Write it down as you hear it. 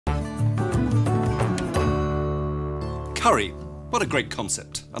Curry, what a great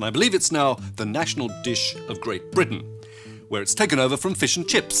concept, and I believe it's now the national dish of Great Britain, where it's taken over from fish and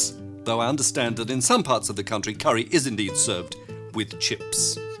chips, though I understand that in some parts of the country curry is indeed served with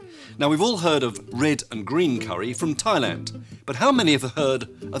chips. Now we've all heard of red and green curry from Thailand, but how many have heard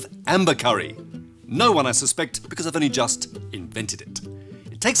of amber curry? No one, I suspect, because I've only just invented it.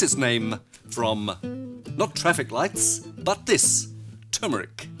 It takes its name from not traffic lights, but this,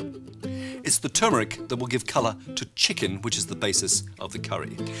 turmeric. It's the turmeric that will give colour to chicken, which is the basis of the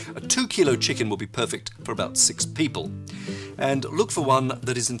curry. A 2-kilo chicken will be perfect for about 6 people. And look for one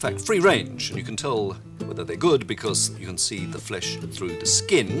that is in fact free range, and you can tell whether they're good because you can see the flesh through the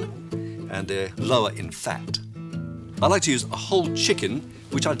skin and they're lower in fat. I like to use a whole chicken,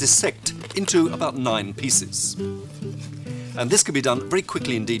 which I dissect into about 9 pieces. And this can be done very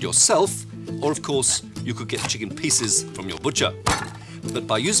quickly indeed yourself, or of course you could get chicken pieces from your butcher. But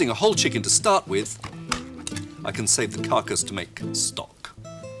by using a whole chicken to start with, I can save the carcass to make stock.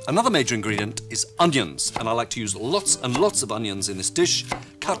 Another major ingredient is onions, and I like to use lots and lots of onions in this dish,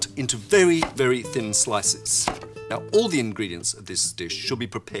 cut into very, very thin slices. Now, all the ingredients of this dish should be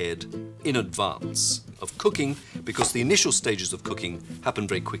prepared in advance of cooking, because the initial stages of cooking happen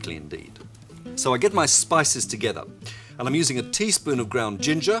very quickly indeed. So I get my spices together, and I'm using a teaspoon of ground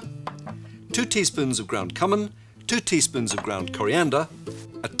ginger, 2 teaspoons of ground cummin, 2 teaspoons of ground coriander,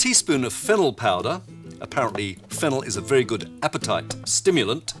 a teaspoon of fennel powder. Apparently fennel is a very good appetite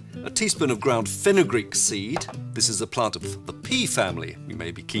stimulant, a teaspoon of ground fenugreek seed. This is a plant of the pea family, you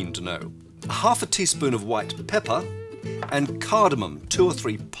may be keen to know. Half a teaspoon of white pepper, and cardamom, 2 or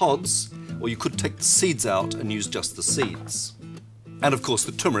 3 pods, or you could take the seeds out and use just the seeds. And of course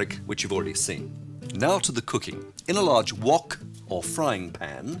the turmeric, which you've already seen. Now to the cooking. In a large wok or frying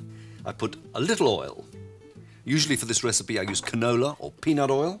pan, I put a little oil. Usually for this recipe I use canola or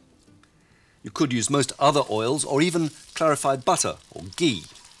peanut oil. You could use most other oils or even clarified butter or ghee.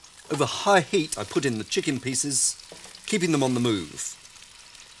 Over high heat I put in the chicken pieces, keeping them on the move.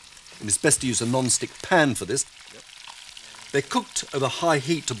 It is best to use a non-stick pan for this. They're cooked over high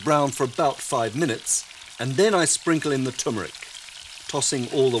heat to brown for about 5 minutes, and then I sprinkle in the turmeric, tossing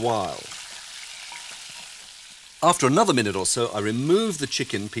all the while. After another minute or so I remove the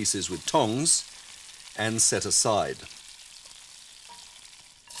chicken pieces with tongs and set aside.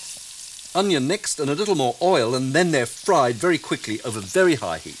 Onion next, and a little more oil, and then they're fried very quickly over very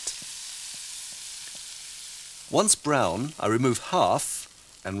high heat. Once brown, I remove half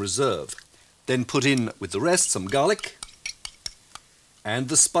and reserve. Then put in with the rest some garlic and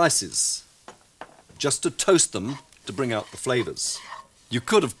the spices, just to toast them to bring out the flavours. You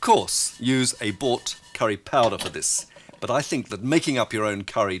could, of course, use a bought curry powder for this, but I think that making up your own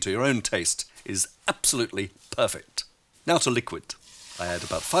curry to your own taste is absolutely perfect. Now to liquid. I add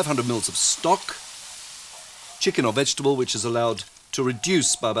about 500 ml of stock, chicken or vegetable, which is allowed to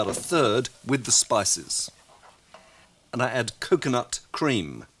reduce by about 1/3 with the spices. And I add coconut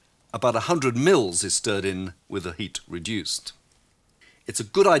cream. About 100 ml is stirred in with the heat reduced. It's a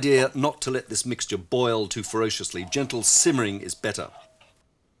good idea not to let this mixture boil too ferociously. Gentle simmering is better.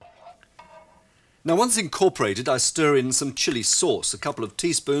 Now once incorporated, I stir in some chilli sauce, a couple of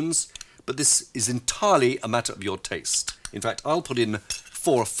teaspoons, but this is entirely a matter of your taste. In fact, I'll put in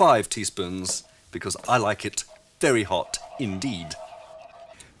 4 or 5 teaspoons because I like it very hot indeed.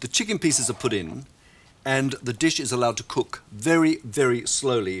 The chicken pieces are put in, and the dish is allowed to cook very, very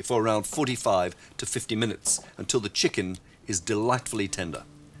slowly for around 45 to 50 minutes until the chicken is delightfully tender.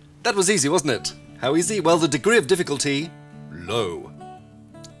 That was easy, wasn't it? How easy? Well, the degree of difficulty, low.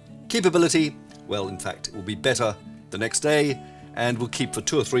 Keepability, well, in fact, it will be better the next day and will keep for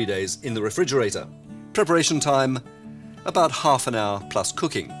 2 or 3 days in the refrigerator. Preparation time, about half an hour plus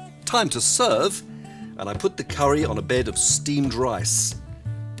cooking. Time to serve, and I put the curry on a bed of steamed rice,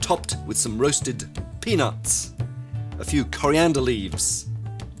 topped with some roasted peanuts, a few coriander leaves,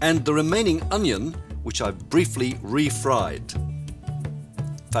 and the remaining onion, which I've briefly refried.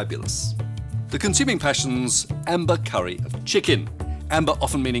 Fabulous. The Consuming Passions amber curry of chicken. Amber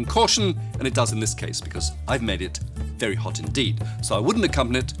often meaning caution, and it does in this case because I've made it very hot indeed. So I wouldn't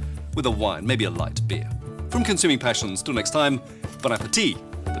accompany it with a wine, maybe a light beer. From Consuming Passions, till next time, bon appetit.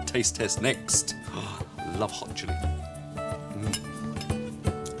 The taste test next. Oh, love hot chili.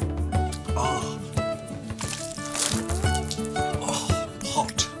 Oh.